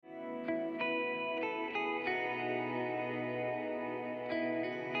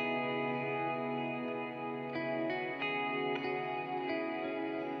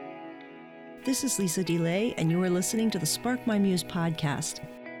This is Lisa DeLay, and you are listening to the Spark My Muse podcast.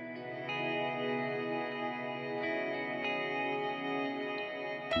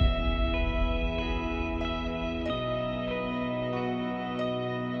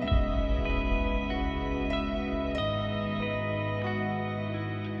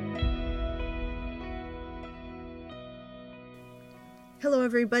 Hello,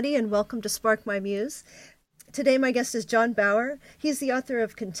 everybody, and welcome to Spark My Muse. Today, my guest is John Baugher. He's the author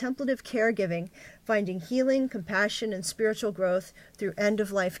of Contemplative Caregiving, Finding Healing, Compassion, and Spiritual Growth Through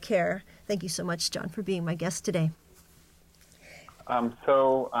End-of-Life Care. Thank you so much, John, for being my guest today. I'm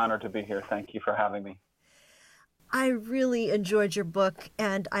so honored to be here. Thank you for having me. I really enjoyed your book,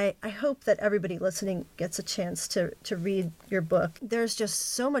 and I hope that everybody listening gets a chance to read your book. There's just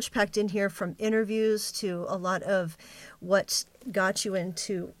so much packed in here, from interviews to a lot of what got you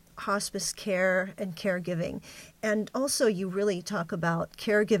into hospice care and caregiving. And also you really talk about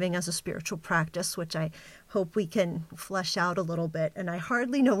caregiving as a spiritual practice, which I hope we can flesh out a little bit. And I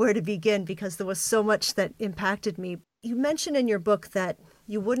hardly know where to begin because there was so much that impacted me. You mentioned in your book that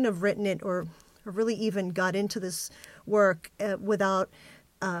you wouldn't have written it or really even got into this work without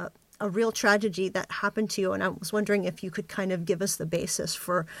a real tragedy that happened to you. And I was wondering if you could kind of give us the basis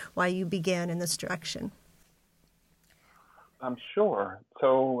for why you began in this direction. I'm sure.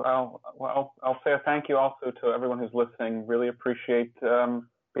 So I'll say a thank you also to everyone who's listening. Really appreciate being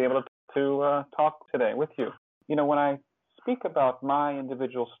able to talk today with you. You know, when I speak about my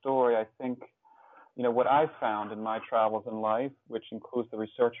individual story, I think, you know, what I've found in my travels in life, which includes the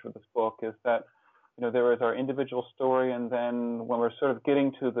research for this book, is that, you know, there is our individual story, and then when we're sort of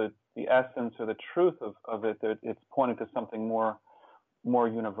getting to the essence or the truth of it, it's pointing to something more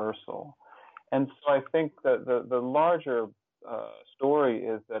universal. And so I think that the larger story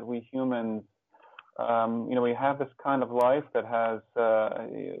is that we humans, you know, we have this kind of life that has a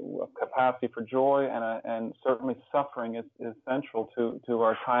capacity for joy, and certainly suffering is central to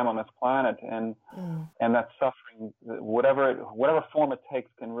our time on this planet, and that suffering, whatever form it takes,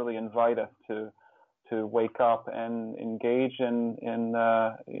 can really invite us to wake up and engage in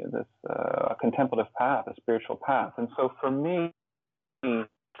this contemplative path, a spiritual path. And so for me,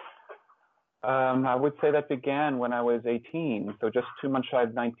 I would say that began when I was 18. So just 2 months shy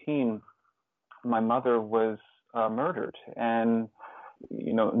of 19, my mother was murdered. And,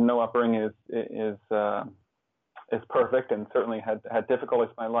 you know, no upbringing is perfect, and certainly had difficulties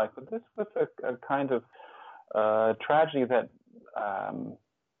in my life. But this was a kind of tragedy that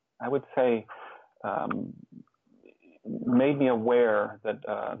I would say made me aware that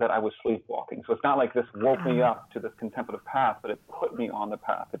I was sleepwalking. So it's not like this woke me up to this contemplative path, but it put me on the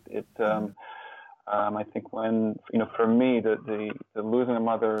path. I think when, you know, for me, the losing a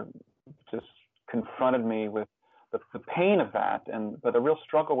mother just confronted me with the pain of that, but a real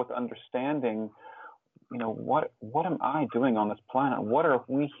struggle with understanding, you know, what am I doing on this planet? What are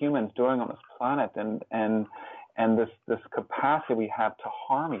we humans doing on this planet? And this capacity we have to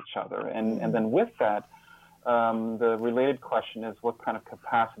harm each other. And then with that, the related question is, what kind of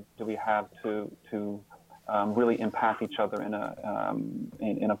capacity do we have to really impact each other in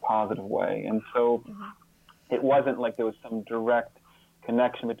a positive way? And so it wasn't like there was some direct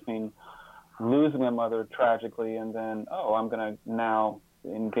connection between losing my mother tragically and then, I'm going to now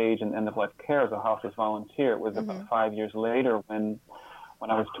engage in end-of-life care as a hospice volunteer. It was about 5 years later when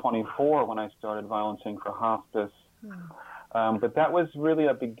I was 24 when I started volunteering for hospice. But that was really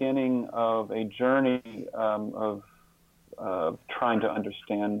a beginning of a journey of trying to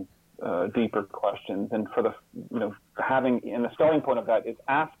understand deeper questions, and for the, you know, and the starting point of that is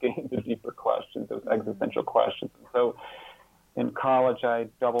asking the deeper questions, those existential questions. And so in college, I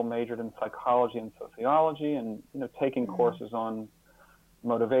double majored in psychology and sociology, and, you know, taking courses on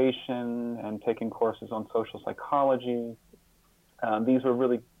motivation and taking courses on social psychology. These were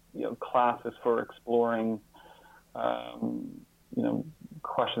really, you know, classes for exploring, you know,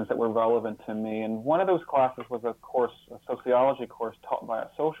 questions that were relevant to me. And one of those classes was a sociology course taught by a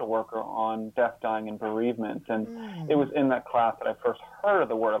social worker on death, dying, and bereavement. And it was in that class that I first heard of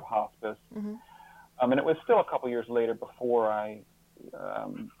the word of hospice. And it was still a couple years later before I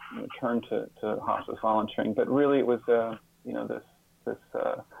turned to hospice volunteering. But really, it was, you know, this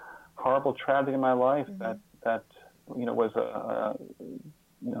horrible tragedy in my life that you know, was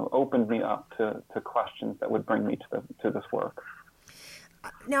you know, opened me up to questions that would bring me to this work.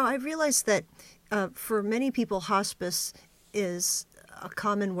 Now, I realize that for many people, hospice is a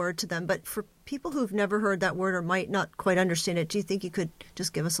common word to them, but for people who've never heard that word or might not quite understand it, do you think you could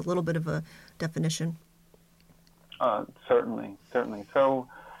just give us a little bit of a definition? Certainly. So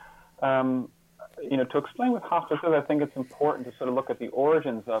to explain what hospice is, I think it's important to sort of look at the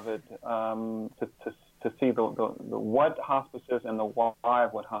origins of it, to see the what hospice is and the why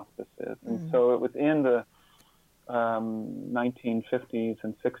of what hospice is. And so it was in the 1950s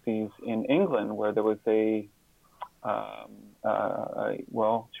and 60s in England where there was she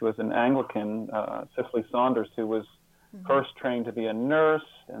was an Anglican, Cicely Saunders, who was first trained to be a nurse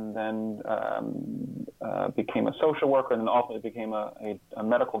and then became a social worker and then ultimately became a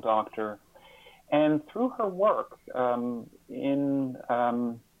medical doctor. And through her work in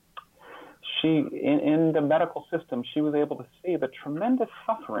the medical system, she was able to see the tremendous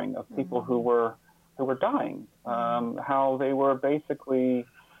suffering of people who were dying, how they were basically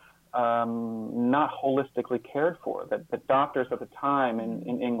not holistically cared for, that the doctors at the time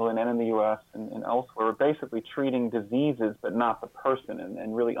in England and in the U.S. and elsewhere were basically treating diseases but not the person,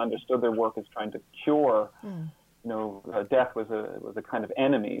 and really understood their work as trying to cure. Death was a kind of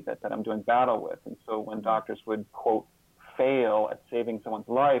enemy that I'm doing battle with. And so when doctors would, quote, fail at saving someone's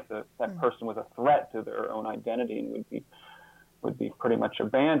life, that person was a threat to their own identity and would be pretty much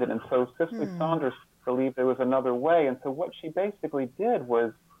abandoned. And so Cicely Saunders believed there was another way. And so what she basically did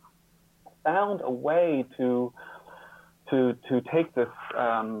was found a way to take this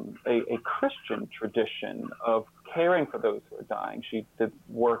a Christian tradition of caring for those who are dying. She did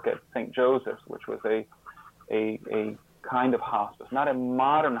work at St. Joseph's, which was a kind of hospice, not a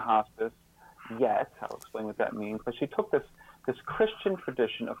modern hospice yet. I'll explain what that means. But she took this Christian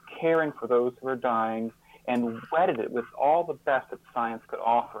tradition of caring for those who are dying and wedded it with all the best that science could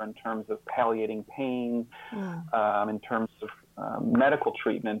offer in terms of palliating pain, in terms of medical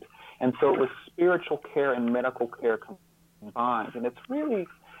treatment. And so it was spiritual care and medical care combined. And it's really,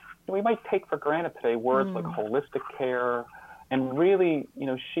 we might take for granted today words like holistic care. And really,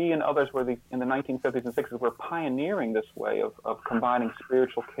 she and others in the 1950s and 60s were pioneering this way of combining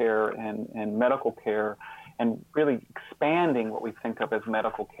spiritual care and medical care and really expanding what we think of as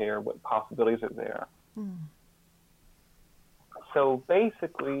medical care, what possibilities are there. So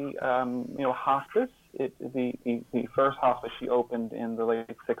basically, hospice, the first hospice she opened in the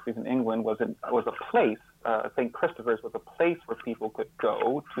late 60s in England was a place, St. Christopher's was a place where people could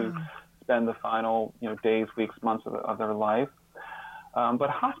go to spend the final, days, weeks, months of their life. But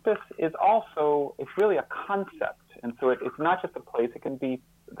hospice is also, it's really a concept. And so it's not just a place. It can be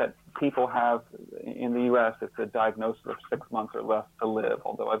that people have, in the U.S., it's a diagnosis of 6 months or less to live,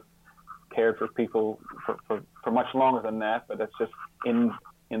 although I've cared for people for much longer than that, but that's just in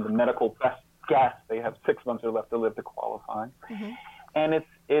the medical best guess, they have 6 months or less to live to qualify. And it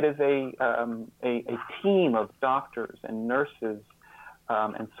is a team of doctors and nurses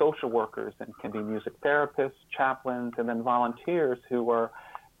and social workers, and can be music therapists, chaplains, and then volunteers who are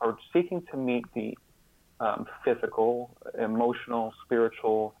seeking to meet the physical, emotional,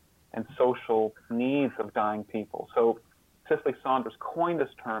 spiritual, and social needs of dying people. So Cicely Saunders coined this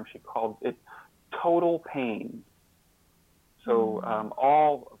term. She called it total pain. So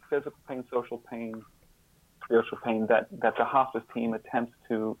all physical pain, social pain, spiritual pain, that the hospice team attempts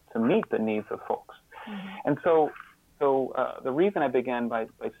to meet the needs of folks. And so the reason I began by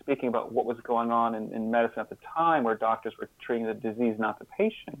speaking about what was going on in medicine at the time, where doctors were treating the disease, not the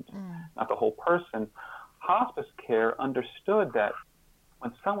patient, not the whole person, hospice care understood that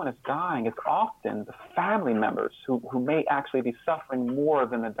when someone is dying, it's often the family members who may actually be suffering more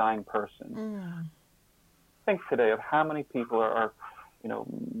than the dying person. Think today of how many people are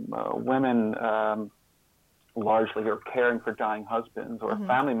women largely are caring for dying husbands, or a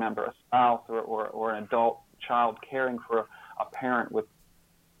family member, a spouse, or an adult child caring for a parent with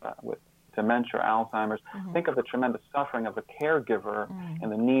dementia or Alzheimer's. Think of the tremendous suffering of the caregiver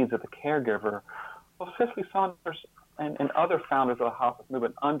and the needs of the caregiver. Well, Cicely Saunders and other founders of the hospice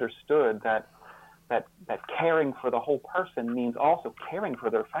movement understood that caring for the whole person means also caring for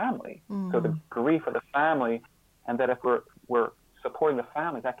their family. So the grief of the family, and that if we're supporting the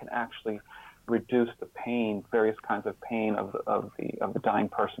family, that can actually reduce the pain, various kinds of pain of the dying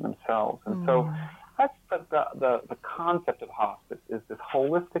person themselves. And so that's the concept of hospice, is this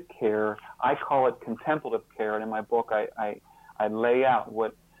holistic care. I call it contemplative care, and in my book I lay out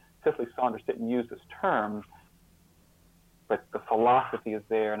what Cicely Saunders didn't use this term, but the philosophy is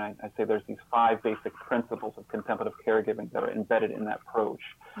there, and I say there's these 5 basic principles of contemplative caregiving that are embedded in that approach.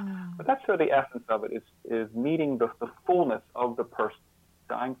 But that's sort of the essence of it, is meeting the fullness of the person.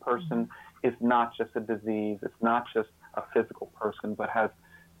 Dying person is not just a disease, it's not just a physical person, but has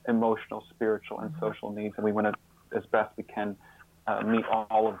emotional, spiritual, and social needs, and we want to, as best we can, meet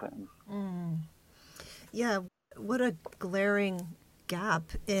all of them. Yeah, what a glaring gap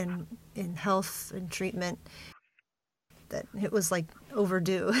in health and treatment. that it was like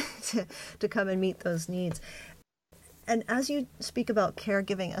overdue to come and meet those needs. And as you speak about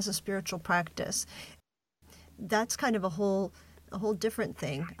caregiving as a spiritual practice, that's kind of a whole different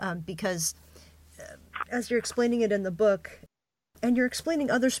thing, because as you're explaining it in the book, and you're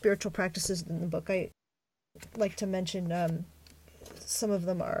explaining other spiritual practices in the book, I like to mention some of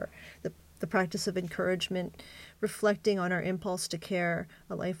them are the practice of encouragement, reflecting on our impulse to care,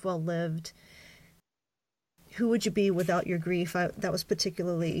 a life well lived. Who would you be without your grief? That was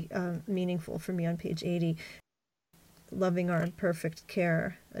particularly meaningful for me on page 80. Loving our imperfect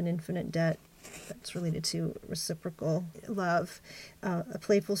care, an infinite debt. That's related to reciprocal love, a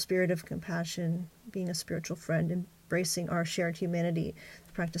playful spirit of compassion, being a spiritual friend, embracing our shared humanity,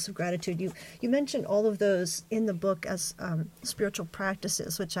 the practice of gratitude. You mentioned all of those in the book as spiritual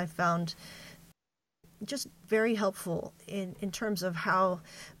practices, which I found just very helpful in terms of how,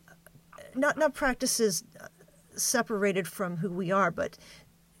 not practices separated from who we are, but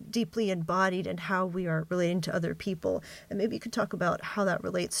deeply embodied in how we are relating to other people. And maybe you could talk about how that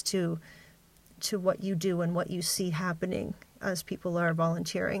relates to what you do and what you see happening as people are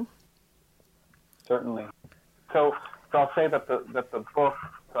volunteering. Certainly. So I'll say that the book,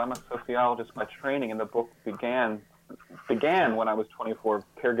 so I'm a sociologist by training, and the book began when I was 24,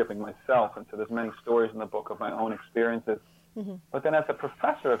 caregiving myself, and so there's many stories in the book of my own experiences. Mm-hmm. But then as a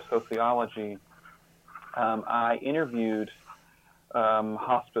professor of sociology, I interviewed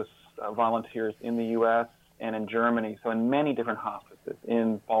hospice volunteers in the U.S. and in Germany, so in many different hospices,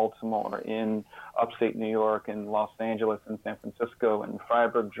 in Baltimore, in upstate New York, in Los Angeles, in San Francisco, in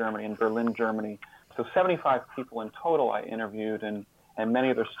Freiburg, Germany, in Berlin, Germany. So 75 people in total I interviewed, and many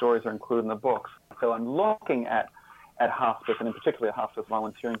of their stories are included in the books. So I'm looking at hospice, and in particular at hospice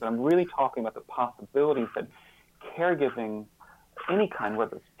volunteering, but I'm really talking about the possibilities that caregiving, any kind,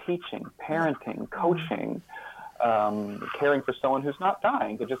 whether it's teaching, parenting, coaching, caring for someone who's not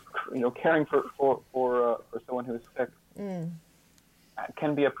dying, but just caring for someone who's sick,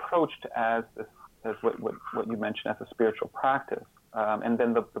 can be approached as what you mentioned as a spiritual practice. And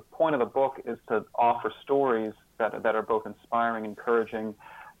then the point of the book is to offer stories that are both inspiring, encouraging,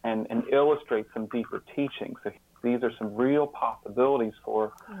 and illustrate some deeper teachings. So these are some real possibilities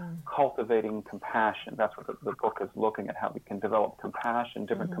for cultivating compassion. That's what the book is looking at, how we can develop compassion,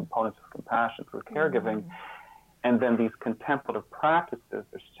 different components of compassion for caregiving. And then these contemplative practices,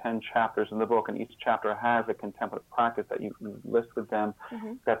 there's 10 chapters in the book, and each chapter has a contemplative practice that you listed them,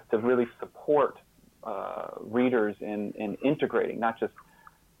 that's to really support readers in integrating, not just,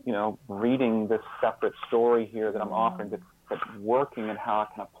 reading this separate story here that I'm offering, but working and how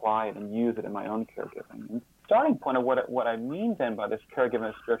I can apply it and use it in my own caregiving. And starting point of what I mean then by this caregiving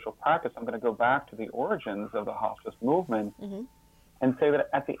as spiritual practice, I'm going to go back to the origins of the hospice movement and say that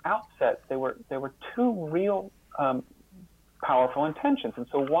at the outset there were two real powerful intentions. And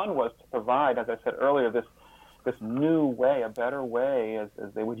so one was to provide, as I said earlier, this new way, a better way,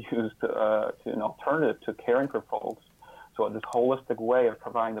 as they would use to an alternative to caring for folks. So this holistic way of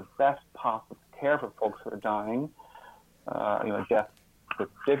providing the best possible care for folks who are dying, death with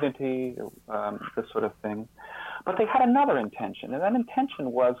dignity, this sort of thing. But they had another intention, and that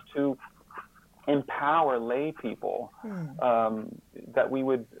intention was to empower lay people, that we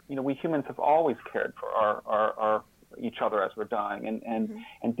would, we humans have always cared for our each other as we're dying,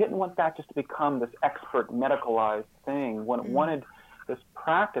 and didn't want that just to become this expert medicalized thing. Wanted this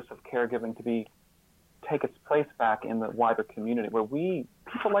practice of caregiving to take its place back in the wider community, where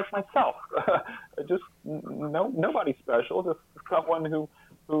people like myself, just nobody special, just someone who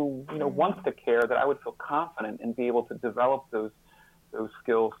wants to care, that I would feel confident and be able to develop those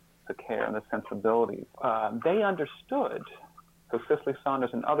skills to care and the sensibilities. They understood. So Cicely Saunders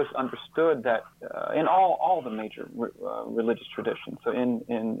and others understood that in all the major religious traditions, so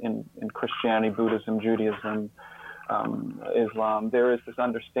in Christianity, Buddhism, Judaism, Islam, there is this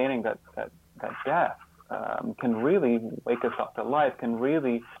understanding that death can really wake us up to life, can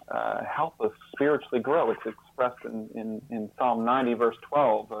really help us spiritually grow. It's expressed in Psalm 90, verse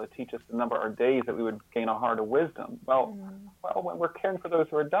 12, teach us to number our days that we would gain a heart of wisdom. Well, when we're caring for those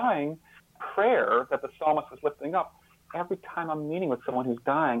who are dying, prayer that the psalmist is lifting up, every time I'm meeting with someone who's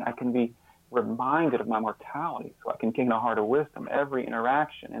dying, I can be reminded of my mortality, so I can gain a heart of wisdom every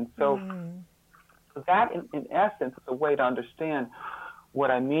interaction. And so that, in essence, is a way to understand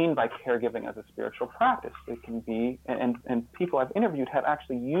what I mean by caregiving as a spiritual practice. It can be, and people I've interviewed have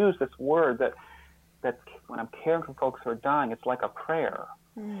actually used this word that when I'm caring for folks who are dying, it's like a prayer.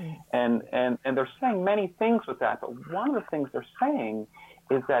 And they're saying many things with that, but one of the things they're saying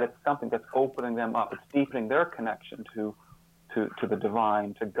is that it's something that's opening them up. It's deepening their connection to the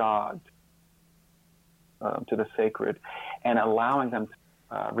divine, to God. to the sacred, and allowing them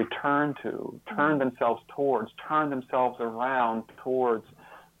to turn themselves towards, turn themselves around towards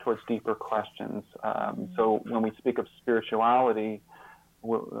deeper questions. So when we speak of spirituality,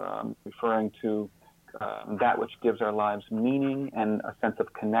 we're referring to that which gives our lives meaning and a sense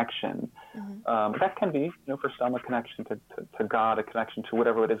of connection. That can be, for some, a connection to God, a connection to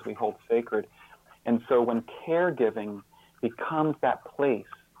whatever it is we hold sacred. And so when caregiving becomes that place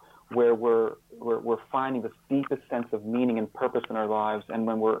where we're finding this deepest sense of meaning and purpose in our lives, and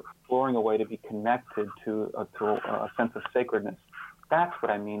when we're exploring a way to be connected to a sense of sacredness, that's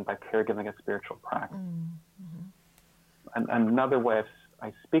what I mean by caregiving as spiritual practice. And another way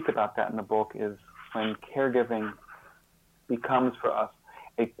I speak about that in the book is when caregiving becomes for us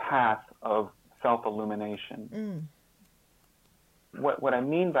a path of self-illumination. What I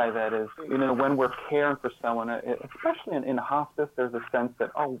mean by that is, when we're caring for someone, especially in hospice, there's a sense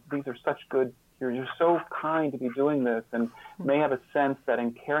that, these are such good, you're so kind to be doing this, and may have a sense that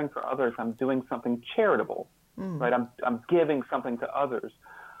in caring for others, I'm doing something charitable, right? I'm giving something to others.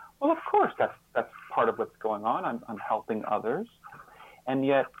 Well, of course, that's part of what's going on. I'm helping others, and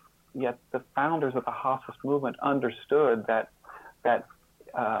yet the founders of the hospice movement understood that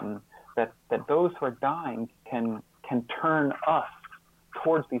those who are dying can turn us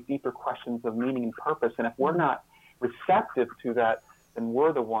towards these deeper questions of meaning and purpose. And if we're not receptive to that, then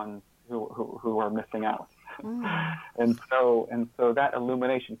we're the ones who are missing out. And so that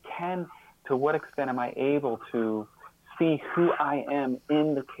illumination to what extent am I able to see who I am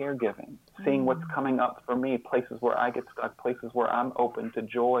in the caregiving, seeing what's coming up for me, places where I get stuck, places where I'm open to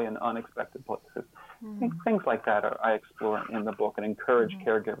joy in unexpected places. Things like that I explore in the book and encourage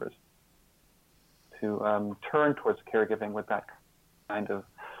caregivers to turn towards caregiving with that kind of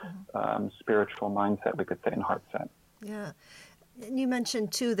spiritual mindset, we could say, and heart set. Yeah. And you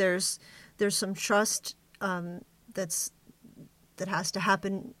mentioned, too, there's some trust that has to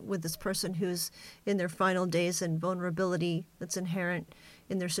happen with this person who's in their final days, and vulnerability that's inherent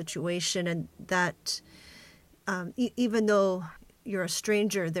in their situation, and that even though you're a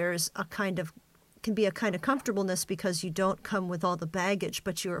stranger, there's can be a kind of comfortableness because you don't come with all the baggage,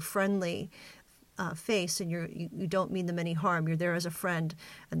 but you're a friendly face, and you don't mean them any harm. You're there as a friend,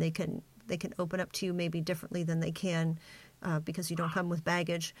 and they can open up to you maybe differently than they can because you don't come with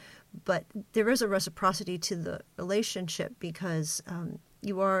baggage. But there is a reciprocity to the relationship because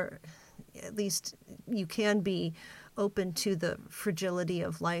at least you can be open to the fragility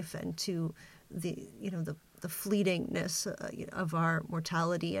of life and to the fleetingness of our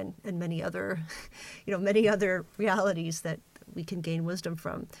mortality and many other realities that we can gain wisdom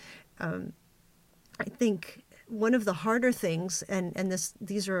from. I think one of the harder things, and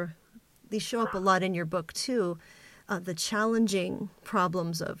these show up a lot in your book too, the challenging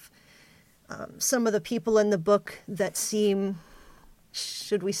problems of some of the people in the book that seem,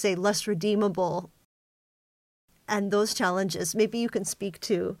 should we say, less redeemable, and those challenges. Maybe you can speak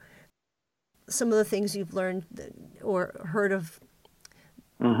to some of the things you've learned or heard of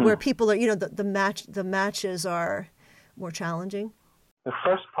where people are, the matches are more challenging. The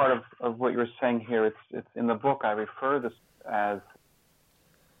first part of what you're saying here, it's in the book. I refer this as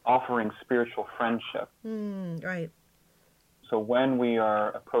offering spiritual friendship. Right. So when we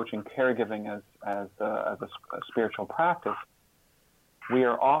are approaching caregiving as a spiritual practice, we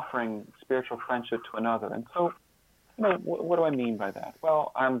are offering spiritual friendship to another. And so, what do I mean by that?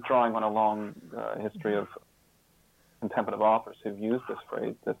 Well, I'm drawing on a long history of contemplative authors who've used this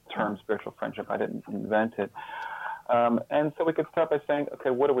phrase, this term spiritual friendship. I didn't invent it. And so we could start by saying, okay,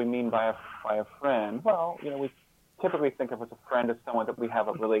 what do we mean by a friend? Well, we typically think of as a friend as someone that we have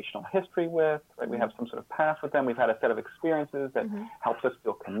a relational history with, right? We have some sort of past with them. We've had a set of experiences that helps us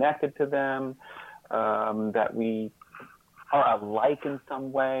feel connected to them, that we are alike in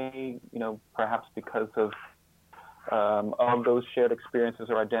some way, perhaps because of those shared experiences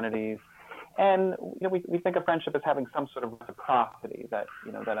or identities. And we think of friendship as having some sort of reciprocity, that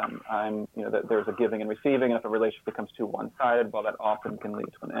that there's a giving and receiving, and if a relationship becomes too one-sided, well, that often can lead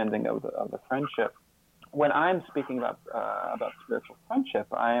to an ending of the friendship. When I'm speaking about spiritual friendship,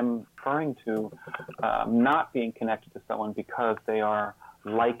 I am referring to not being connected to someone because they are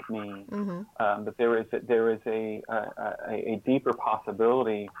like me. That there is a deeper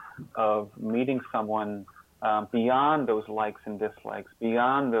possibility of meeting someone beyond those likes and dislikes,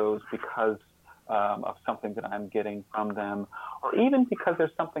 beyond those because of something that I'm getting from them, or even because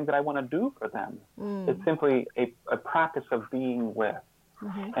there's something that I want to do for them. It's simply a practice of being with.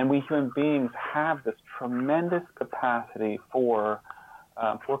 And we human beings have this tremendous capacity for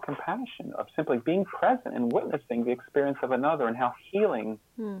compassion, of simply being present and witnessing the experience of another, and how healing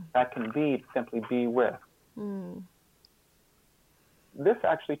that can be to simply be with. Mm. This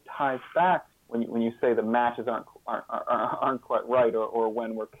actually ties back when you say the matches aren't quite right, or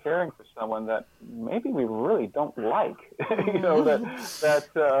when we're caring for someone that maybe we really don't like,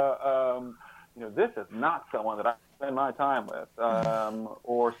 this is not someone that I spend my time with,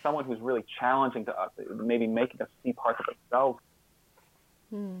 or someone who's really challenging to us, maybe making us see parts of ourselves.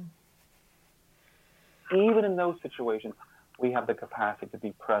 Mm. Even in those situations, we have the capacity to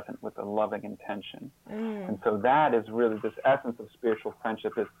be present with a loving intention. And so that is really this essence of spiritual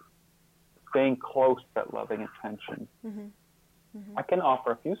friendship, is staying close to that loving intention. Mm-hmm. Mm-hmm. I can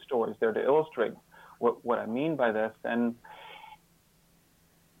offer a few stories there to illustrate what I mean by this. And,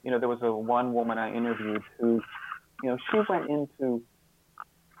 there was one woman I interviewed who, she went into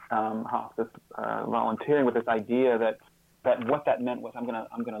hospice volunteering with this idea that what that meant was I'm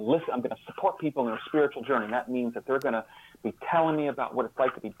gonna listen, I'm gonna support people in their spiritual journey. That means that they're gonna be telling me about what it's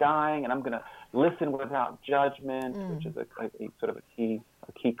like to be dying, and I'm gonna listen without judgment, which is a sort of a key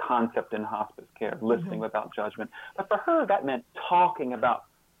concept in hospice care, listening without judgment. But for her, that meant talking about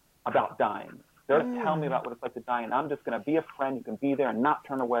dying. They're telling me about what it's like to die, and I'm just gonna be a friend who can be there and not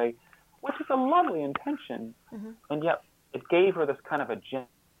turn away, which is a lovely intention, and yet it gave her this kind of agenda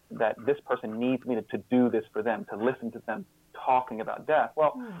that this person needs me to do this for them, to listen to them talking about death.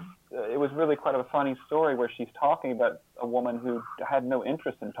 Well, it was really quite a funny story where she's talking about a woman who had no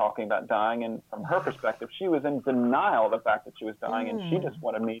interest in talking about dying, and from her perspective, she was in denial of the fact that she was dying, and she just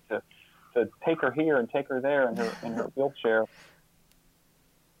wanted me to take her here and take her there in her wheelchair.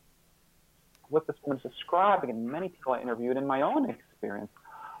 What this woman is describing, and many people I interviewed in my own experience,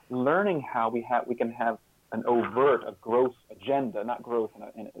 learning how we can have an overt, a gross agenda, not gross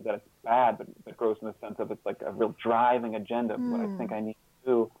in that it's bad, but gross in the sense of it's like a real driving agenda of what I think I need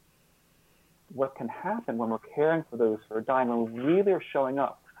to do. What can happen when we're caring for those who are dying, when we really are showing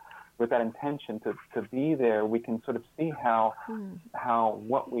up with that intention to be there, we can sort of see how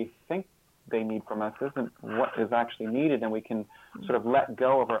what we think they need from us isn't what is actually needed, and we can sort of let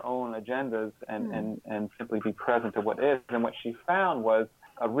go of our own agendas and simply be present to what is. And what she found was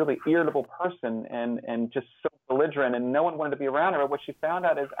a really irritable person and just so belligerent, and no one wanted to be around her. But what she found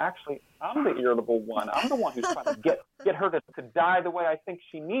out is actually I'm the irritable one. I'm the one who's trying to get her to die the way I think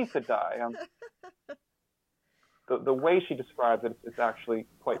she needs to die. The way she describes it is actually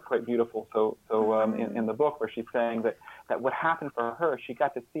quite beautiful. So in the book, where she's saying that what happened for her, she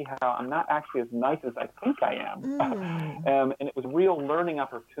got to see how I'm not actually as nice as I think I am, and it was a real learning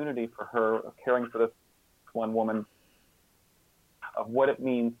opportunity for her, caring for this one woman, of what it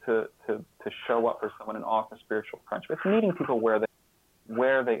means to show up for someone and offer spiritual friendship. It's meeting people where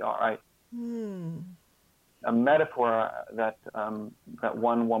they are. A metaphor that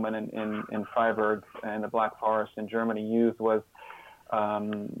one woman in Freiburg in the Black Forest in Germany used was,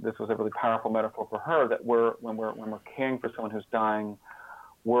 this was a really powerful metaphor for her, that when we're caring for someone who's dying,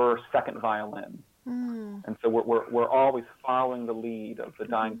 we're second violin. And so we're always following the lead of the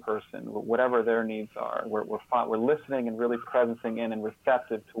dying person, whatever their needs are. We're listening and really presencing in and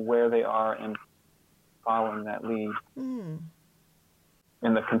receptive to where they are and following that lead.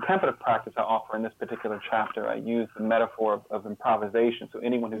 In the contemplative practice I offer in this particular chapter, I use the metaphor of improvisation. So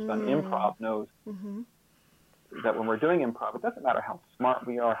anyone who's done improv knows that when we're doing improv, it doesn't matter how smart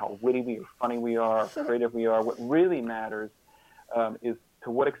we are, how witty we are, funny we are, how creative we are. What really matters is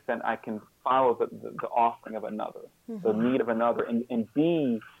to what extent I can follow the offering of another, the need of another, and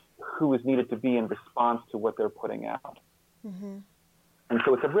be who is needed to be in response to what they're putting out. And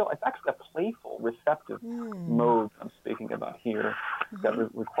so it's actually a playful, receptive mode I'm speaking about here that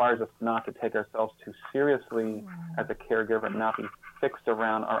requires us not to take ourselves too seriously as a caregiver, and not be fixed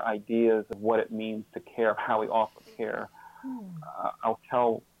around our ideas of what it means to care, of how we offer care. I'll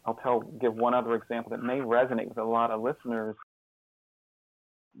give one other example that may resonate with a lot of listeners.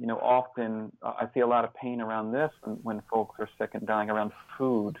 Often I see a lot of pain around this when folks are sick and dying around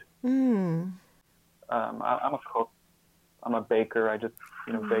food. I'm a cook. I'm a baker. I just,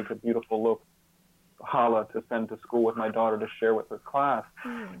 bake a beautiful loaf of challah to send to school with my daughter to share with her class.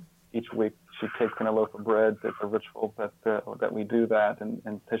 Each week she takes in a loaf of bread. It's a ritual that we do that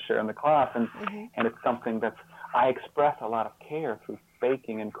and to share in the class. And it's something that I express a lot of care through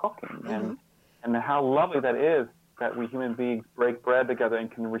baking and cooking. And how lovely that is, that we human beings break bread together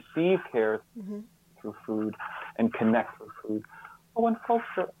and can receive care through food and connect with food. But when folks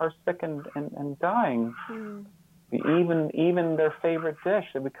are sick and dying, even their favorite dish,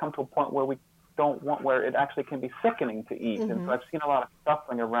 we come to a point where we don't want, where it actually can be sickening to eat. And so I've seen a lot of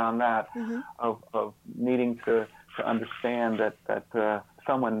suffering around that, of needing to understand that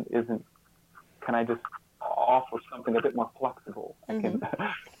someone isn't, can I just offer something a bit more flexible? I can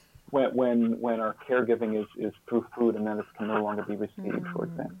when our caregiving is through food and then it can no longer be received, for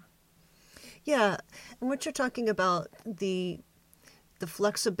example. Yeah, and what you're talking about, the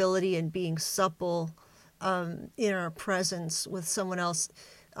flexibility and being supple in our presence with someone else.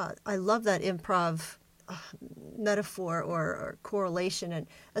 I love that improv metaphor or correlation, and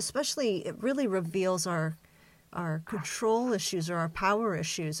especially it really reveals our control issues or our power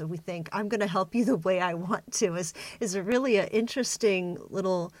issues. And we think, I'm going to help you the way I want to, is a really an interesting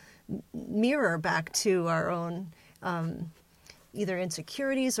little mirror back to our own either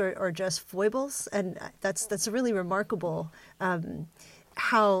insecurities or just foibles. And that's really remarkable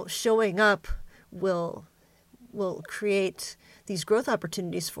how showing up will create these growth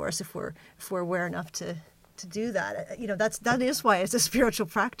opportunities for us if we're aware enough to do that. That is why it's a spiritual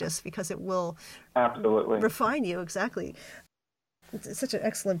practice, because it will absolutely refine you. Exactly. It's such an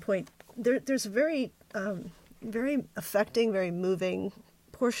excellent point. There's a very very affecting, very moving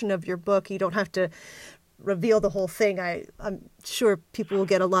portion of your book. You don't have to reveal the whole thing. I'm sure people will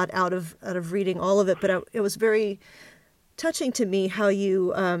get a lot out of reading all of it, but it was very touching to me how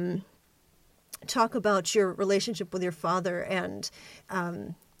you talk about your relationship with your father and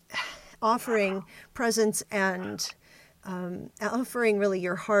offering presence and offering really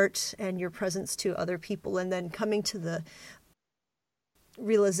your heart and your presence to other people, and then coming to the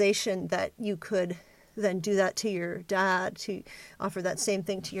realization that you could then do that to your dad, to offer that same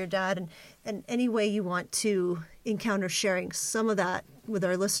thing to your dad, and any way you want to encounter sharing some of that with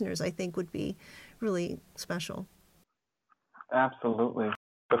our listeners, I think would be really special. Absolutely.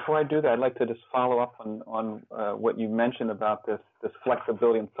 Before I do that, I'd like to just follow up on what you mentioned about this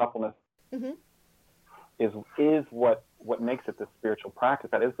flexibility and suppleness. Mm-hmm. Is what makes it the spiritual practice.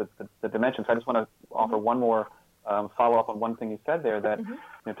 That is the dimension. So I just want to offer one more follow up on one thing you said there, that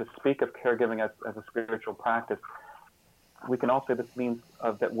to speak of caregiving as a spiritual practice, we can also say this means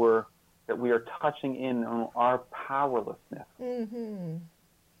that we are touching in on our powerlessness. Mm-hmm.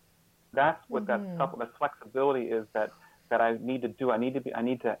 That's what that flexibility is, that I need to do. I need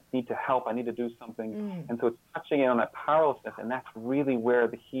to help. I need to do something. And so it's touching in on that powerlessness, and that's really where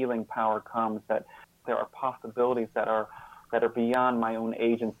the healing power comes, that there are possibilities that are beyond my own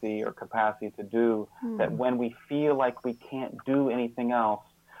agency or capacity to do, that when we feel like we can't do anything else,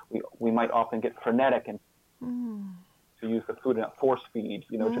 we might often get frenetic and to use the food and force feed,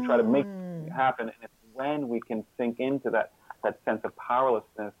 to try to make it happen. And it's when we can sink into that sense of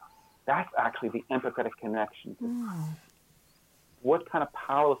powerlessness, that's actually the empathetic connection. What kind of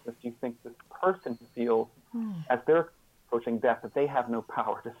powerlessness do you think this person feels as they're approaching death, that they have no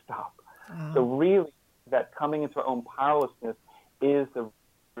power to stop? So really, that coming into our own powerlessness is the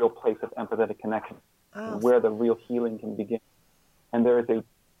real place of empathetic connection, where the real healing can begin. And there is a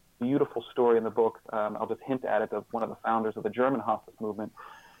beautiful story in the book, I'll just hint at it, of one of the founders of the German hospice movement,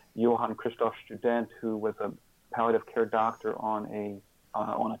 Johann Christoph Student, who was a palliative care doctor on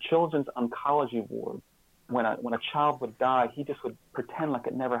a children's oncology ward. When a child would die, he just would pretend like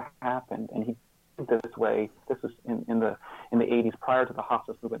it never happened, and he did this way. This was in the 80s, prior to the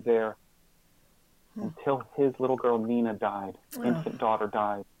hospice movement there, until his little girl Nina died, infant daughter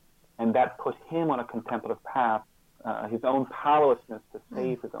died, and that put him on a contemplative path. His own powerlessness to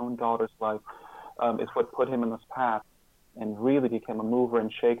save his own daughter's life is what put him in this path, and really became a mover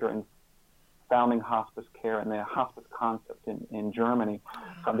and shaker in founding hospice care and the hospice concept in Germany.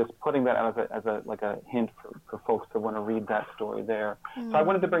 So I'm just putting that out as a hint for folks to want to read that story there. So I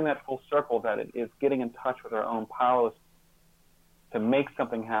wanted to bring that full circle, that it is getting in touch with our own powerlessness to make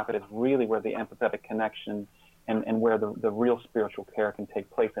something happen is really where the empathetic connection and where the real spiritual care can take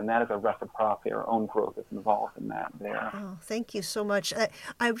place. And that is a reciprocity. Our own growth is involved in that there. Oh, thank you so much.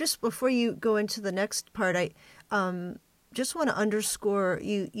 I just, before you go into the next part, I just want to underscore,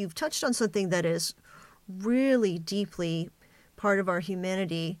 you've touched on something that is really deeply part of our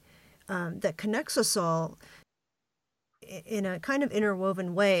humanity, that connects us all in a kind of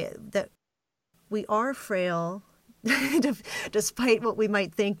interwoven way, that we are frail, despite what we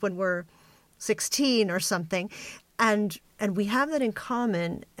might think when we're 16 or something, and we have that in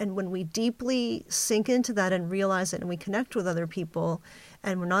common. And when we deeply sink into that and realize it, and we connect with other people,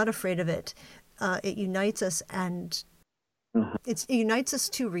 and we're not afraid of it, it unites us, and it unites us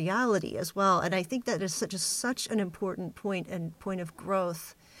to reality as well. And I think that is such an important point and point of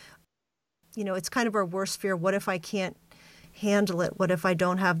growth. It's kind of our worst fear. What if I can't handle it? What if I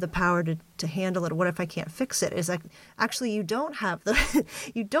don't have the power to handle it? What if I can't fix it? It's like, actually, you don't have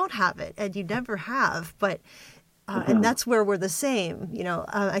you don't have it, and you never have. But and that's where we're the same.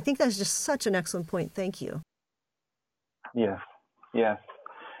 I think that's just such an excellent point. Thank you. Yes.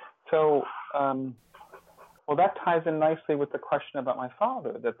 So Well, that ties in nicely with the question about my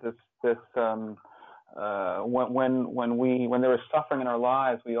father. That when there is suffering in our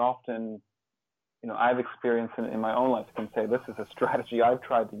lives, we often, I've experienced in my own life, can say this is a strategy I've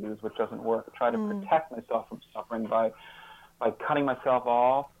tried to use, which doesn't work. I try to protect myself from suffering by cutting myself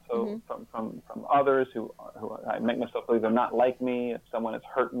off. So from others who I make myself believe they're not like me. If someone has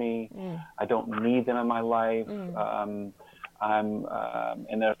hurt me, I don't need them in my life. And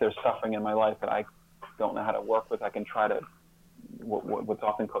if there's suffering in my life that I don't know how to work with, I can try to what's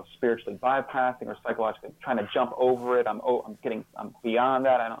often called spiritually bypassing or psychologically trying to jump over it. I'm beyond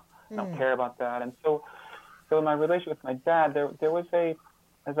that. I don't care about that. And so in my relationship with my dad, there was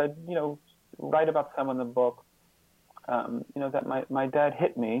as I write about some in the book, that my dad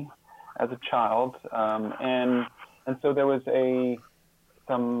hit me as a child, and so there was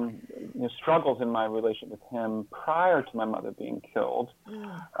some struggles in my relationship with him prior to my mother being killed,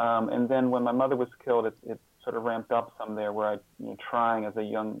 and then when my mother was killed, it sort of ramped up some there, where I trying as a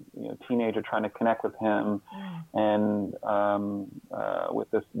young teenager trying to connect with him, and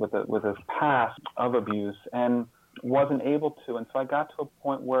with this past of abuse, and wasn't able to, and so I got to a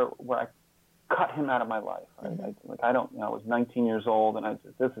point where I cut him out of my life. I was 19 years old, and I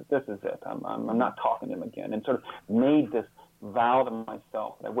said, this is it. I'm not talking to him again, and sort of made this vow to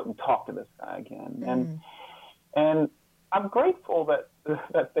myself that I wouldn't talk to this guy again. And I'm grateful that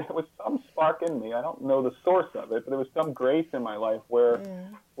there was some spark in me. I don't know the source of it, but there was some grace in my life where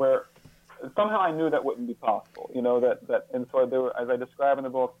somehow I knew that wouldn't be possible. And so as I describe in the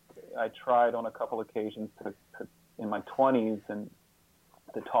book, I tried on a couple occasions to in my 20s and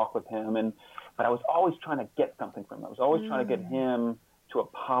to talk with him, but I was always trying to get something from him. I was always trying to get him to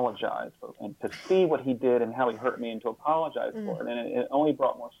apologize and to see what he did and how he hurt me and to apologize for it. And it only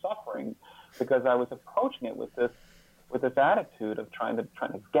brought more suffering because I was approaching it with this attitude of trying to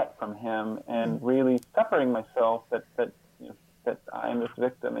get from him and really separating myself that I am this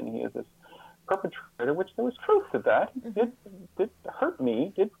victim and he is this perpetrator, which there was truth to that. He did hurt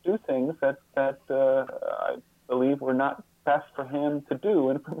me, did do things that I believe were not best for him to do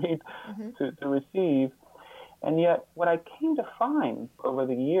and for me to receive. And yet, what I came to find over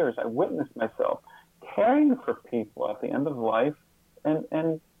the years, I witnessed myself caring for people at the end of life,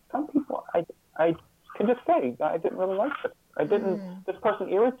 and some people I can just say I didn't really like this. This person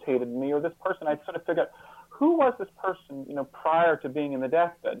irritated me, or this person, I sort of figured out who was this person, prior to being in the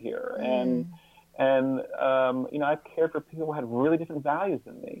deathbed here, and I cared for people who had really different values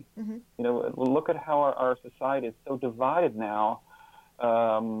than me. Look at how our society is so divided now,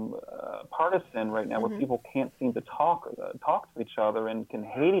 partisan right now, where people can't seem to talk to each other and can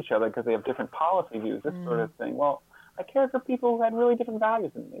hate each other because they have different policy views, this sort of thing. Well, I cared for people who had really different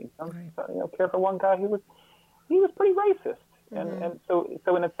values than me. Cared for one guy who was pretty racist, and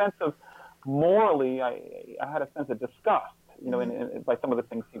so in a sense of morally, I had a sense of disgust, by some of the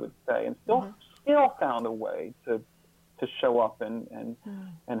things he would say, and still found a way to show up and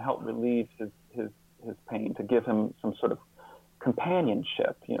help relieve his pain, to give him some sort of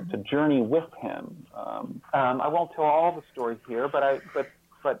companionship, to journey with him. I won't tell all the stories here, but I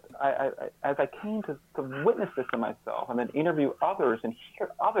as I came to witness this in myself and then interview others and hear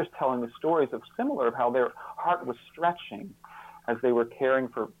others telling the stories of how their heart was stretching as they were caring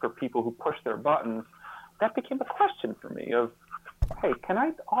for people who pushed their buttons, that became a question for me of, hey, can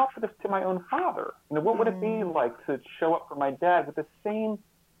I offer this to my own father? What would it be like to show up for my dad with the same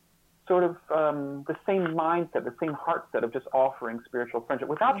sort of the same mindset, the same heart set of just offering spiritual friendship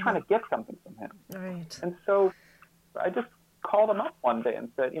without trying to get something from him? Right. And so I just called him up one day and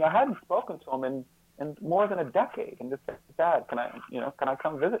said, I hadn't spoken to him in more than a decade, and just said, Dad, can I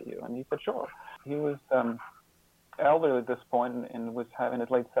come visit you? And he said, sure. He was elderly at this point and was in his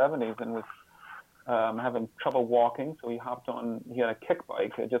late 70s and was having trouble walking, so he had a kick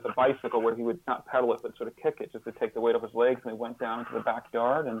bike, just a bicycle where he would not pedal it but sort of kick it just to take the weight off his legs, and he went down into the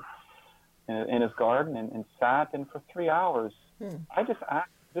backyard and in his garden and sat, and for 3 hours I just asked,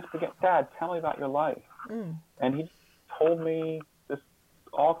 just to get, Dad, tell me about your life. And he told me just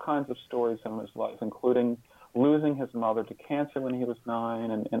all kinds of stories in his life, including losing his mother to cancer when he was 9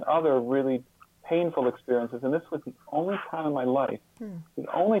 and other really painful experiences. And this was the only time in my life, the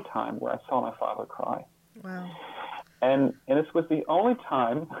only time where I saw my father cry. Wow. And this was the only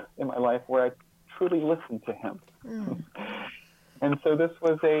time in my life where I truly listened to him. And so this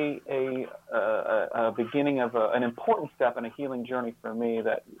was a beginning of an important step in a healing journey for me,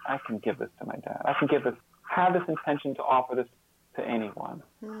 that I can give this to my dad. I can have this intention to offer this to anyone.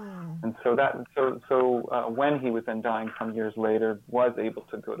 And so when he was then dying some years later, was able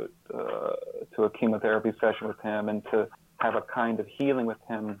to go to a chemotherapy session with him and to have a kind of healing with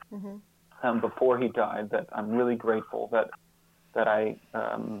him before he died, that I'm really grateful that I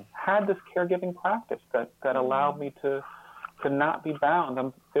had this caregiving practice that allowed me to not be bound.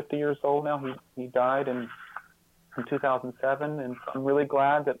 I'm 50 years old now. He died in 2007, and I'm really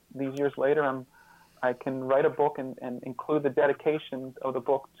glad that these years later I can write a book and include the dedication of the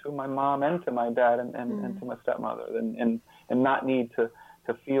book to my mom and to my dad and to my stepmother, and not need to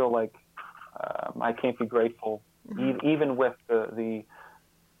feel like I can't be grateful, even with the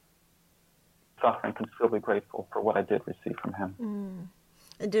suffering, can still be grateful for what I did receive from him.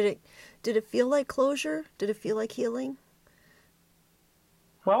 And did it feel like closure? Did it feel like healing?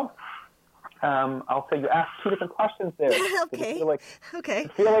 Well, I'll say you asked two different questions there. Okay. Did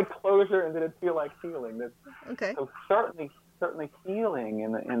it feel like closure, and did it feel like healing? Okay. So certainly healing.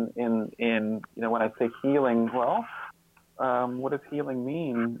 In when I say healing, well, what does healing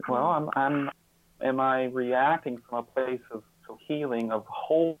mean? Well, am I reacting from a place of healing, of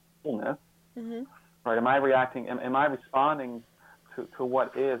wholeness? Right? Am I responding to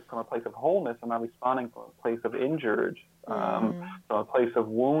what is from a place of wholeness? Am I responding from a place of injured? From a place of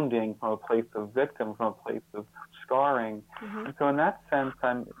wounding, from a place of victim, from a place of scarring. And so in that sense,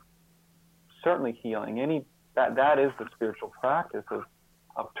 I'm certainly healing. That is the spiritual practice of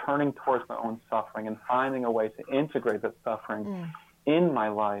turning towards my own suffering and finding a way to integrate that suffering in my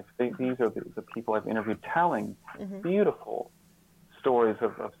life. These are the people I've interviewed telling beautiful stories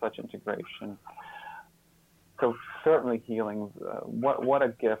of such integration. So certainly healing. What a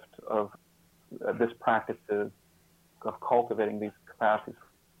gift of this practice is, of cultivating these capacities of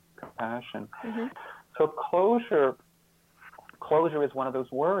compassion. So closure is one of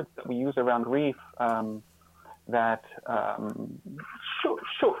those words that we use around grief that sure,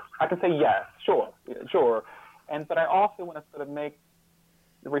 I can say yes, sure, but I also want to sort of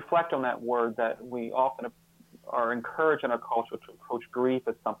reflect on that word, that we often are encouraged in our culture to approach grief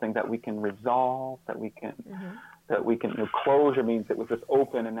as something that we can resolve, that we can closure means it was just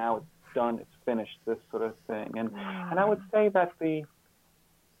open and now it's done, it's finished, this sort of thing. And I would say that the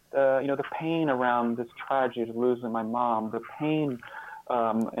pain around this tragedy of losing my mom, the pain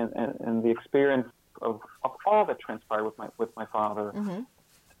and the experience of all that transpired with my father,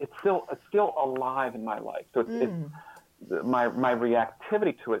 it's still alive in my life. So it's my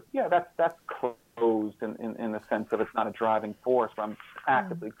reactivity to it. Yeah, that's closed in the sense of it's not a driving force where I'm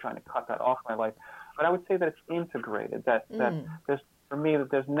actively trying to cut that off my life. But I would say that it's integrated. That for me, that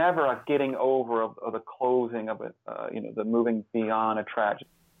there's never a getting over of the closing of it, the moving beyond a tragedy.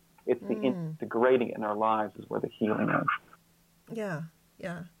 It's the integrating it in our lives is where the healing is. Yeah.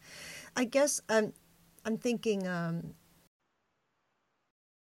 I guess I'm thinking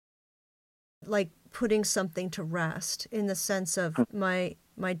like putting something to rest, in the sense of my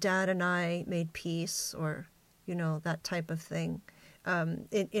dad and I made peace, or that type of thing.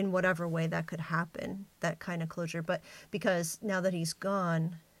 In whatever way that could happen, that kind of closure. But because now that he's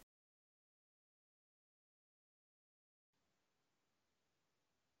gone,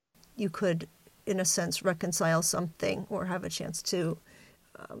 you could, in a sense, reconcile something or have a chance to,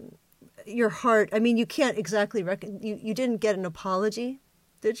 your heart, I mean, you can't exactly you didn't get an apology,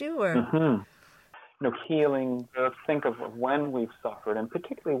 did you? Or healing, think of when we've suffered, and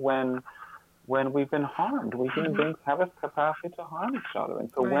particularly when we've been harmed. We human beings have this capacity to harm each other, and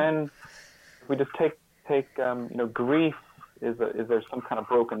so when we just take grief is there some kind of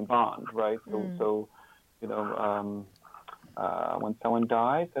broken bond, right? So when someone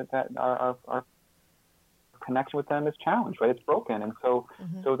dies, that our connection with them is challenged, right? It's broken, and so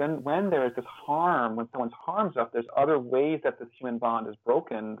then when there is this harm, when someone harms us, there's other ways that this human bond is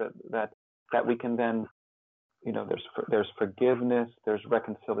broken that we can then. There's forgiveness, there's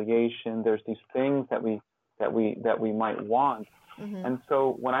reconciliation, there's these things that we might want, and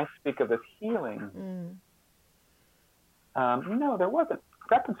so when I speak of this healing, no, there wasn't.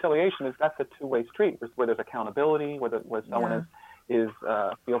 Reconciliation that's a two-way street, where there's accountability, where someone feels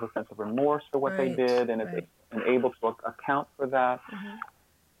a sense of remorse for what they did and is able to account for that.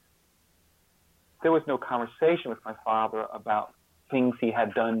 There was no conversation with my father about things he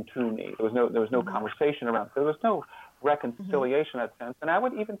had done to me. There was no conversation around. So there was no reconciliation in that sense. And I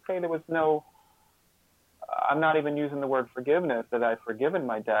would even say there was no. I'm not even using the word forgiveness, that I've forgiven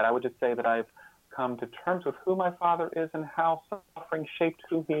my dad. I would just say that I've come to terms with who my father is and how suffering shaped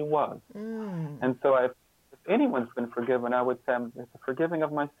who he was. And so if anyone's been forgiven, I would say I'm forgiving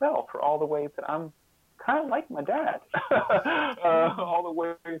of myself for all the ways that I'm kind of like my dad. All the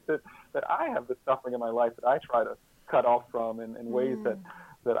ways that I have the suffering in my life that I try to cut off from, in ways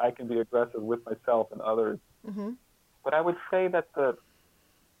that I can be aggressive with myself and others. But I would say that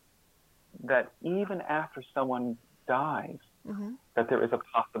even after someone dies, that there is a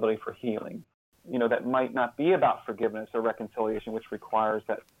possibility for healing. That might not be about forgiveness or reconciliation, which requires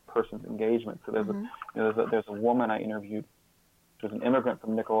that person's engagement. So there's a woman I interviewed who was an immigrant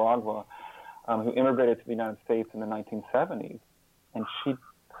from Nicaragua who immigrated to the United States in the 1970s, and she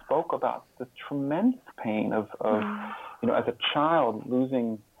spoke about the tremendous pain of as a child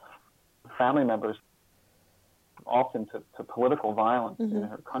losing family members, often to political violence in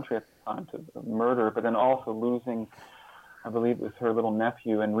her country at the time, to murder, but then also losing, I believe it was her little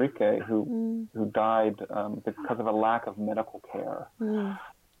nephew, Enrique, who died because of a lack of medical care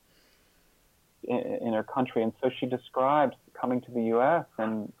in her country. And so she describes coming to the U.S.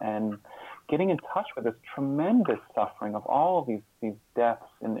 and getting in touch with this tremendous suffering of all of these deaths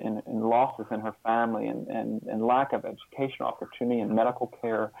and losses in her family and lack of educational opportunity and medical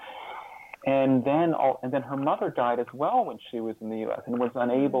care. And then her mother died as well when she was in the U.S. and was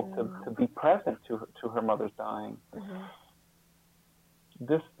unable to be present to her mother's dying.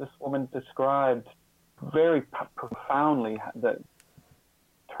 This woman described very profoundly that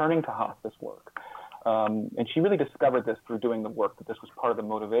turning to hospice work, and she really discovered this through doing the work, that this was part of the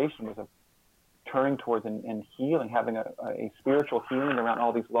motivation, was of turning towards and healing, having a spiritual healing around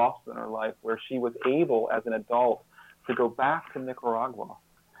all these losses in her life, where she was able as an adult to go back to Nicaragua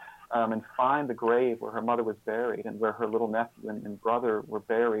and find the grave where her mother was buried and where her little nephew and brother were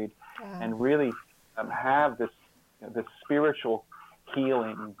buried, and really have this spiritual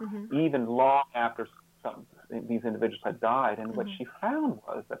healing even long after these individuals had died. And what she found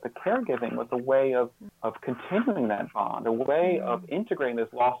was that the caregiving was a way of continuing that bond, a way of integrating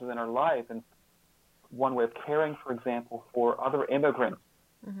those losses in her life, and one way of caring, for example, for other immigrants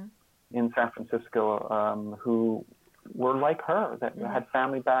in San Francisco who were like her, that had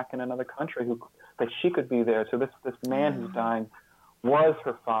family back in another country, that she could be there. So this man who's dying was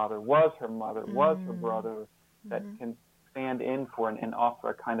her father, was her mother, was her brother, that can stand in for and offer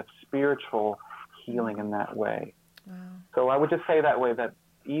a kind of spiritual healing in that way. Wow. So I would just say that way, that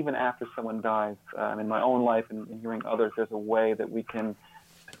even after someone dies, in my own life and hearing others, there's a way that we can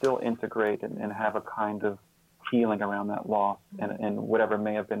still integrate and have a kind of healing around that loss and whatever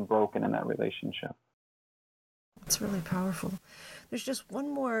may have been broken in that relationship. It's really powerful. There's just one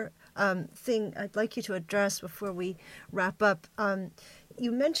more thing I'd like you to address before we wrap up.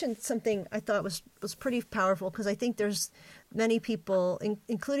 You mentioned something I thought was pretty powerful, because I think there's many people,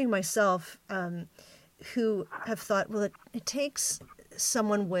 including myself, who have thought, well, it takes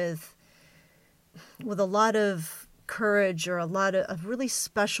someone with a lot of courage or a really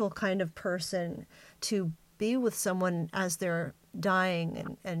special kind of person to be with someone as they're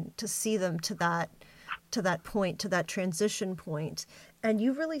dying and to see them to that point, to that transition point. And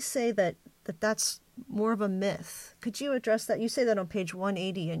you really say that that's more of a myth. Could you address that? You say that on page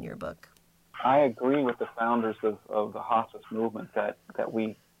 180 in your book. I agree with the founders of the hospice movement that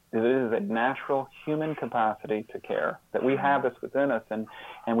it is a natural human capacity to care, that we have this within us, and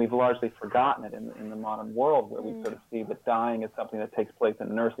we've largely forgotten it in the modern world, where we sort of see that dying is something that takes place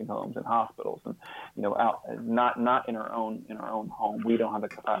in nursing homes and hospitals, and not in our own home. We don't have the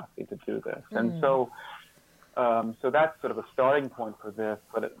capacity to do this, and so that's sort of a starting point for this.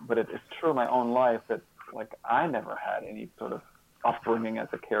 But it's true in my own life that, like, I never had any sort of upbringing as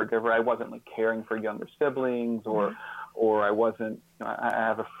a caregiver. I wasn't like caring for younger siblings, or I wasn't. I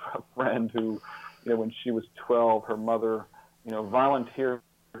have a friend who, when she was 12, her mother, volunteered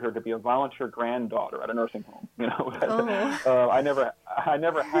her to be a volunteer granddaughter at a nursing home. I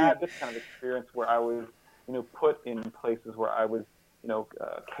never had this kind of experience where I was, put in places where I was,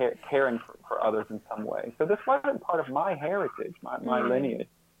 caring for others in some way. So this wasn't part of my heritage, my lineage.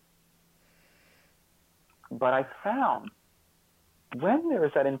 But I found when there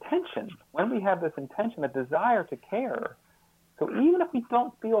is that intention, when we have this intention, a desire to care, so even if we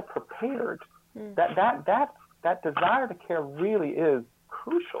don't feel prepared, that desire to care really is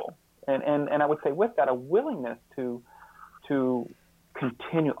crucial. And I would say with that, a willingness to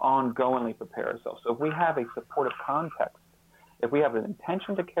continue ongoingly prepare ourselves. So if we have a supportive context, if we have an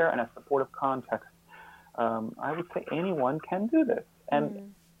intention to care and a supportive context, I would say anyone can do this.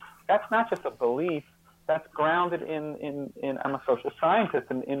 And that's not just a belief. That's grounded in I'm a social scientist,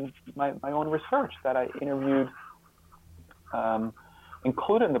 and in my own research that I interviewed,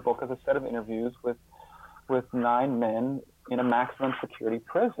 included in the book as a set of interviews with 9 men in a maximum security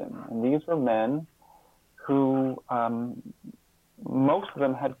prison. And these were men who, most of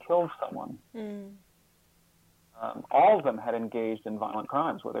them had killed someone. All of them had engaged in violent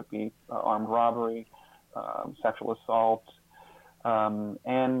crimes, whether it be armed robbery, sexual assault,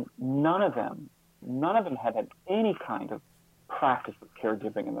 and none of them had any kind of practice of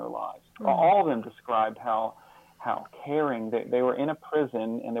caregiving in their lives. All of them described how how caring they were in a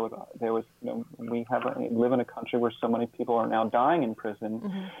prison, and there was we live in a country where so many people are now dying in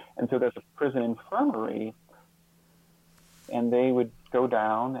prison, and so there's a prison infirmary, and they would go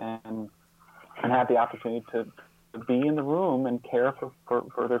down and have the opportunity to be in the room and care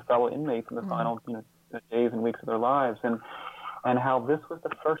for their fellow inmates in the final days and weeks of their lives, and how this was the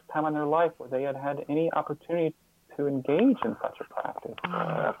first time in their life where they had any opportunity to engage in such a practice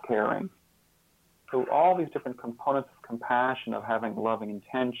of caring. So all these different components of compassion, of having loving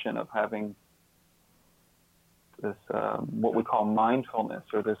intention, of having this what we call mindfulness,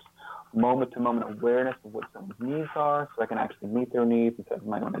 or this moment-to-moment awareness of what someone's needs are, so I can actually meet their needs instead of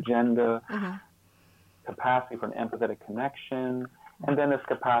my own agenda, capacity for an empathetic connection, and then this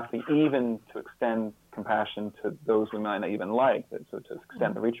capacity even to extend compassion to those we might not even like, so to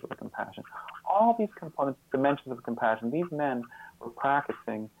extend the reach of the compassion. All these components, dimensions of compassion, these men were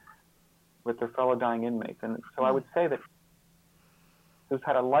practicing with their fellow dying inmates. And so I would say that who's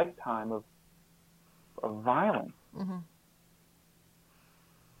had a lifetime of violence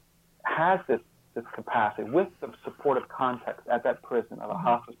has this capacity, with the supportive context at that prison, of a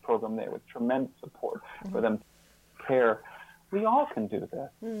hospice program there, with tremendous support for them to care. We all can do this.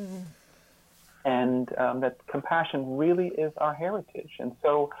 And that compassion really is our heritage. And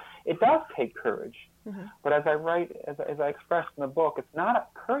so it does take courage. But as I expressed in the book,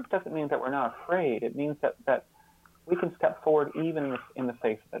 courage doesn't mean that we're not afraid. It means that we can step forward even in the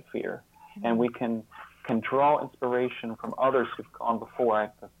face of that fear. And we can draw inspiration from others who've gone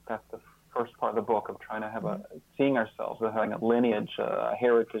before. That's the first part of the book, of trying to have seeing ourselves as having a lineage, a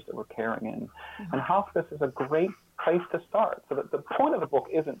heritage that we're carrying in. And hospice is a great place to start. So that the point of the book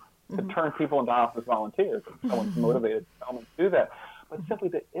isn't to turn people into hospice volunteers. If someone's motivated, tell them to do that. But simply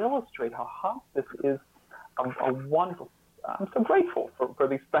to illustrate how hospice is a wonderful. I'm so grateful for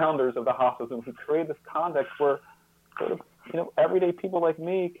these founders of the hospice who created this context where sort of everyday people like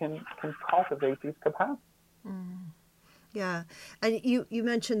me can cultivate these capacities. Yeah, and you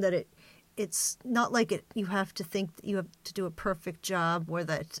mentioned that it's not like you have to think that you have to do a perfect job, or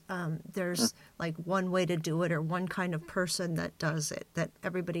that there's like one way to do it or one kind of person that does it, that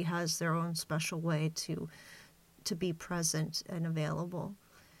everybody has their own special way to be present and available.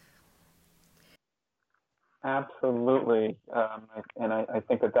 Absolutely. And I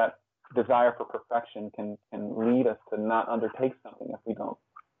think that desire for perfection can lead us to not undertake something if we don't,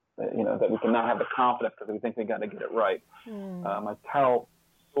 that we cannot have the confidence because we think we got to get it right. I tell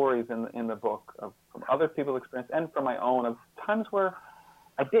stories in the book from other people's experience and from my own, of times where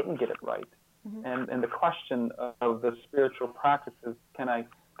I didn't get it right. And the question of the spiritual practice is, can I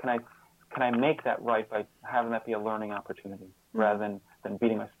make that right by having that be a learning opportunity rather than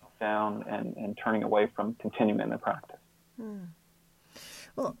beating myself down and turning away from continuing in the practice.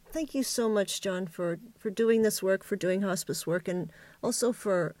 Well, thank you so much, John, for doing this work, for doing hospice work, and also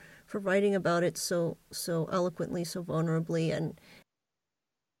for writing about it so eloquently, so vulnerably, and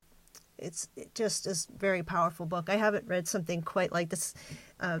it just is a very powerful book. I haven't read something quite like this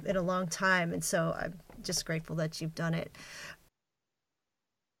in a long time, and so I'm just grateful that you've done it.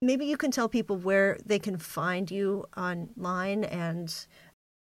 Maybe you can tell people where they can find you online, and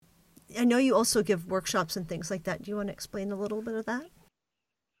I know you also give workshops and things like that. Do you want to explain a little bit of that?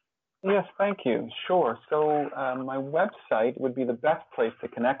 Yes, thank you. Sure. So my website would be the best place to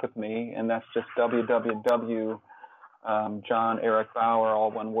connect with me, and that's just www.johnericbaugher, all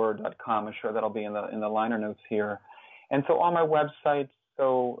one word.com. I'm sure that'll be in the liner notes here. And so on my website,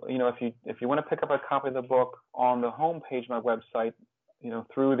 if you want to pick up a copy of the book, on the home page of my website,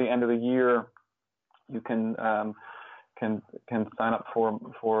 through the end of the year, you can sign up for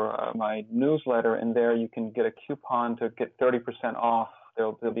my newsletter, and there you can get a coupon to get 30% off.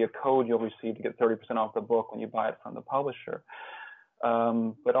 There'll be a code you'll receive to get 30% off the book when you buy it from the publisher.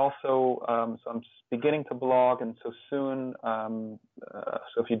 But also, so I'm beginning to blog, and so soon. So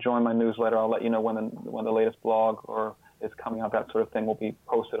if you join my newsletter, I'll let you know when the latest blog is coming out. That sort of thing will be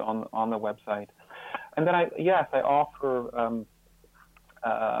posted on the website. And then I offer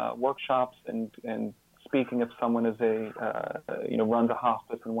workshops and speaking if someone is runs a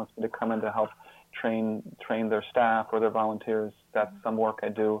hospice and wants me to come in to help train their staff or their volunteers. That's some work I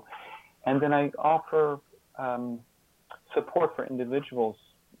do. And then I offer support for individuals,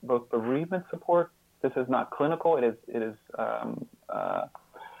 both bereavement support. This is not clinical. It is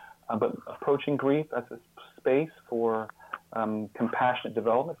but approaching grief as a space for compassionate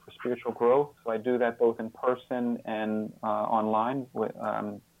development, for spiritual growth. So I do that both in person and online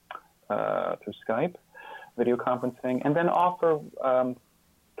through Skype, video conferencing, and then offer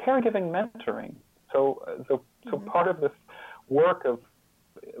caregiving mentoring. So part of this work of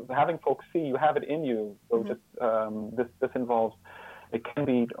having folks see you have it in you. So just this involves, it can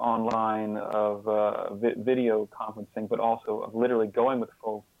be online of video conferencing, but also of literally going with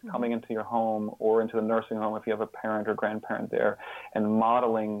folks, coming into your home or into the nursing home if you have a parent or grandparent there, and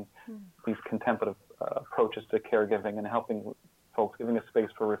modeling these contemplative approaches to caregiving and helping folks, giving a space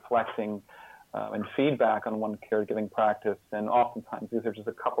for reflecting and feedback on one caregiving practice. And oftentimes these are just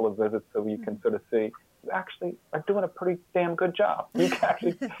a couple of visits so you can sort of see, you actually are doing a pretty damn good job. You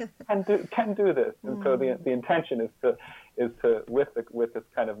actually can do this. And so the intention is to with this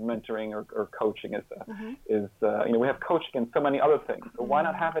kind of mentoring or coaching is we have coaching in so many other things. So why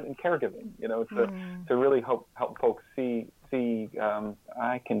not have it in caregiving? To really help folks see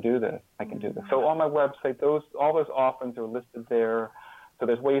I can do this. I can do this. So on my website, all those offerings are listed there. So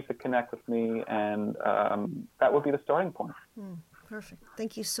there's ways to connect with me, and that would be the starting point. Perfect.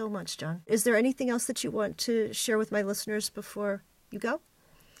 Thank you so much, John. Is there anything else that you want to share with my listeners before you go?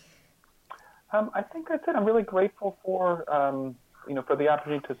 I think that's it. I'm really grateful for for the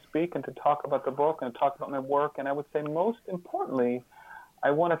opportunity to speak and to talk about the book and to talk about my work. And I would say most importantly, I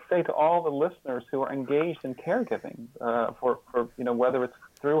want to say to all the listeners who are engaged in caregiving, for whether it's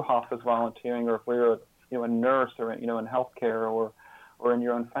through hospice volunteering or if we're a nurse or in healthcare or in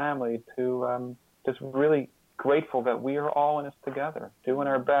your own family, to just really grateful that we are all in this together, doing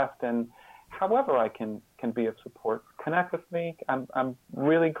our best. And however I can be of support, connect with me. I'm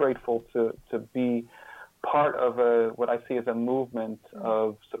really grateful to be part of what I see as a movement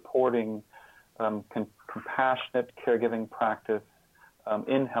of supporting compassionate caregiving practice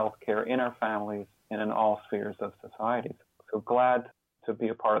in healthcare, in our families, and in all spheres of society. So glad to be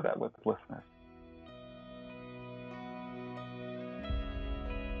a part of that with listeners.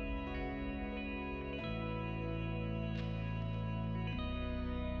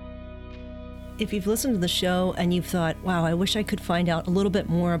 If you've listened to the show and you've thought, wow, I wish I could find out a little bit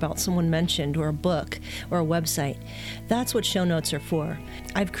more about someone mentioned or a book or a website, that's what show notes are for.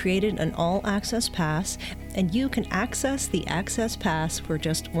 I've created an all-access pass, and you can access the Access Pass for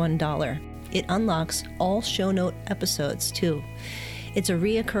just $1. It unlocks all show note episodes, too. It's a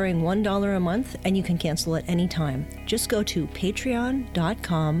reoccurring $1 a month, and you can cancel at any time. Just go to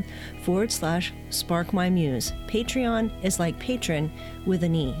patreon.com/sparkmymuse. Patreon is like patron with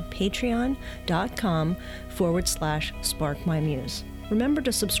an E. Patreon.com/sparkmymuse. Remember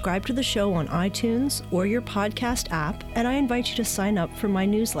to subscribe to the show on iTunes or your podcast app, and I invite you to sign up for my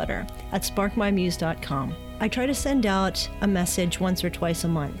newsletter at sparkmymuse.com. I try to send out a message once or twice a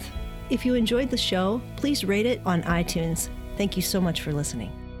month. If you enjoyed the show, please rate it on iTunes. Thank you so much for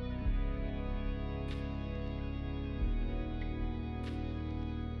listening.